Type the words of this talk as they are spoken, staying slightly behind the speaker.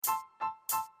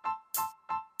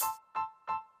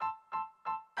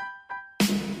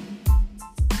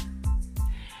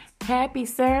Happy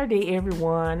Saturday,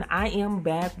 everyone. I am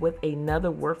back with another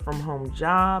work from home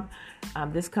job.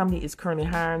 This company is currently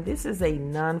hiring. This is a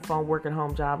non-phone work at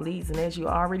home job leads. And as you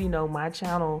already know, my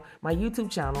YouTube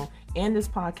channel, and this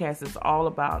podcast is all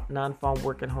about non-phone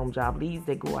work at home job leads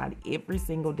that go out every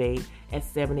single day at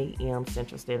 7 a.m.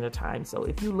 Central Standard Time. So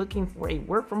if you're looking for a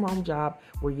work from home job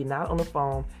where you're not on the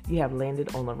phone, you have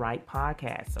landed on the right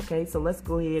podcast. Okay, so let's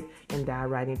go ahead and dive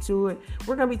right into it.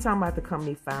 We're going to be talking about the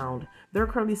company Found. They're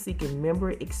currently seeking member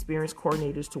experience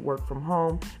coordinators to work from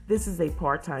home. This is a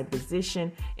part-time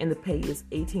position and the pay is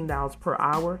 $18 per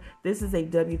hour. This is a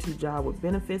W-2 job with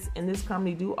benefits, and this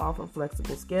company do offer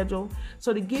flexible schedule.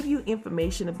 So to give you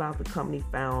information about the company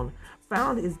Found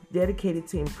is dedicated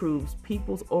to improve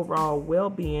people's overall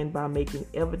well-being by making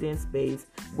evidence-based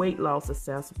weight loss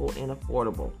accessible and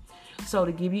affordable. So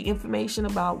to give you information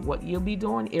about what you'll be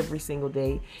doing every single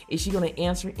day is you're going to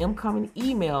answer incoming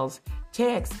emails,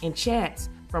 texts, and chats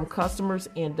from customers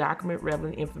and document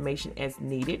relevant information as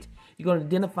needed. You're going to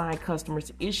identify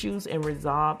customers' issues and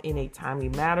resolve in a timely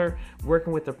manner,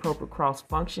 working with the appropriate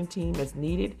cross-function team as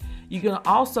needed. You're going to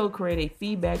also create a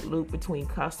feedback loop between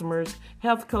customers,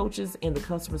 health coaches, and the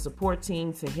customer support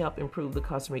team to help improve the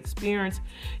customer experience.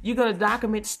 You're going to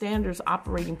document standards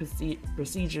operating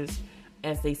procedures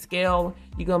as they scale.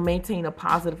 You're going to maintain a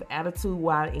positive attitude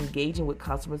while engaging with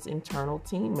customers' internal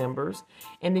team members.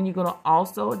 And then you're going to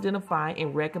also identify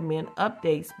and recommend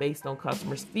updates based on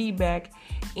customers' feedback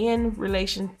in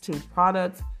relation to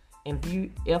products and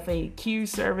FAQ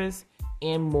service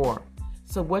and more.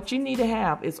 So what you need to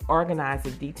have is organized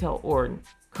and detailed order,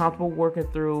 comfortable working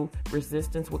through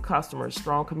resistance with customers,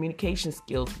 strong communication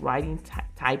skills, writing,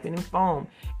 typing, and phone,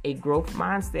 a growth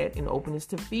mindset and openness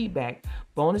to feedback.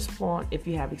 Bonus point if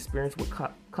you have experience with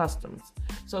customs.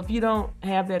 So if you don't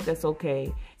have that, that's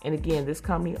okay. And again, this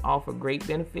company offers great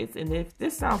benefits. And if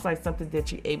this sounds like something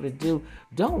that you're able to do,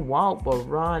 don't walk but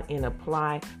run and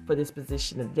apply for this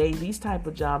position today. These type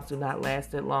of jobs do not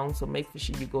last that long, so make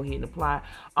sure you go ahead and apply.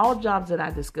 All jobs that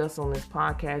I discuss on this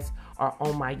podcast are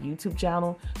on my YouTube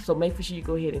channel, so make sure you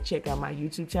go ahead and check out my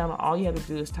YouTube channel. All you have to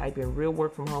do is type in real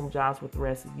work from home jobs with the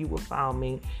rest, and you will find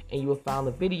me and you will find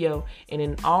the video. And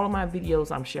in all of my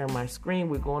videos, I'm sharing my screen.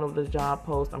 We're going over the job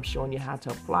post. I'm showing you how to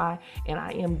apply, and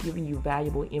I am giving you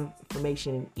valuable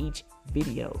information in each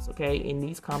videos, okay? And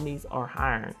these companies are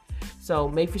hiring. So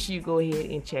make sure you go ahead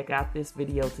and check out this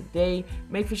video today.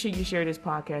 Make sure you share this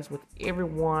podcast with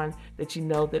everyone that you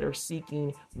know that are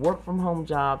seeking work from home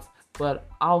jobs, but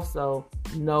also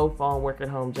no phone work at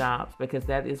home jobs, because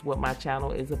that is what my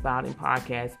channel is about in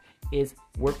podcast, is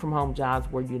work from home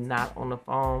jobs where you're not on the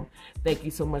phone. Thank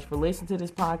you so much for listening to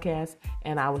this podcast,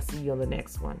 and I will see you on the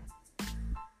next one.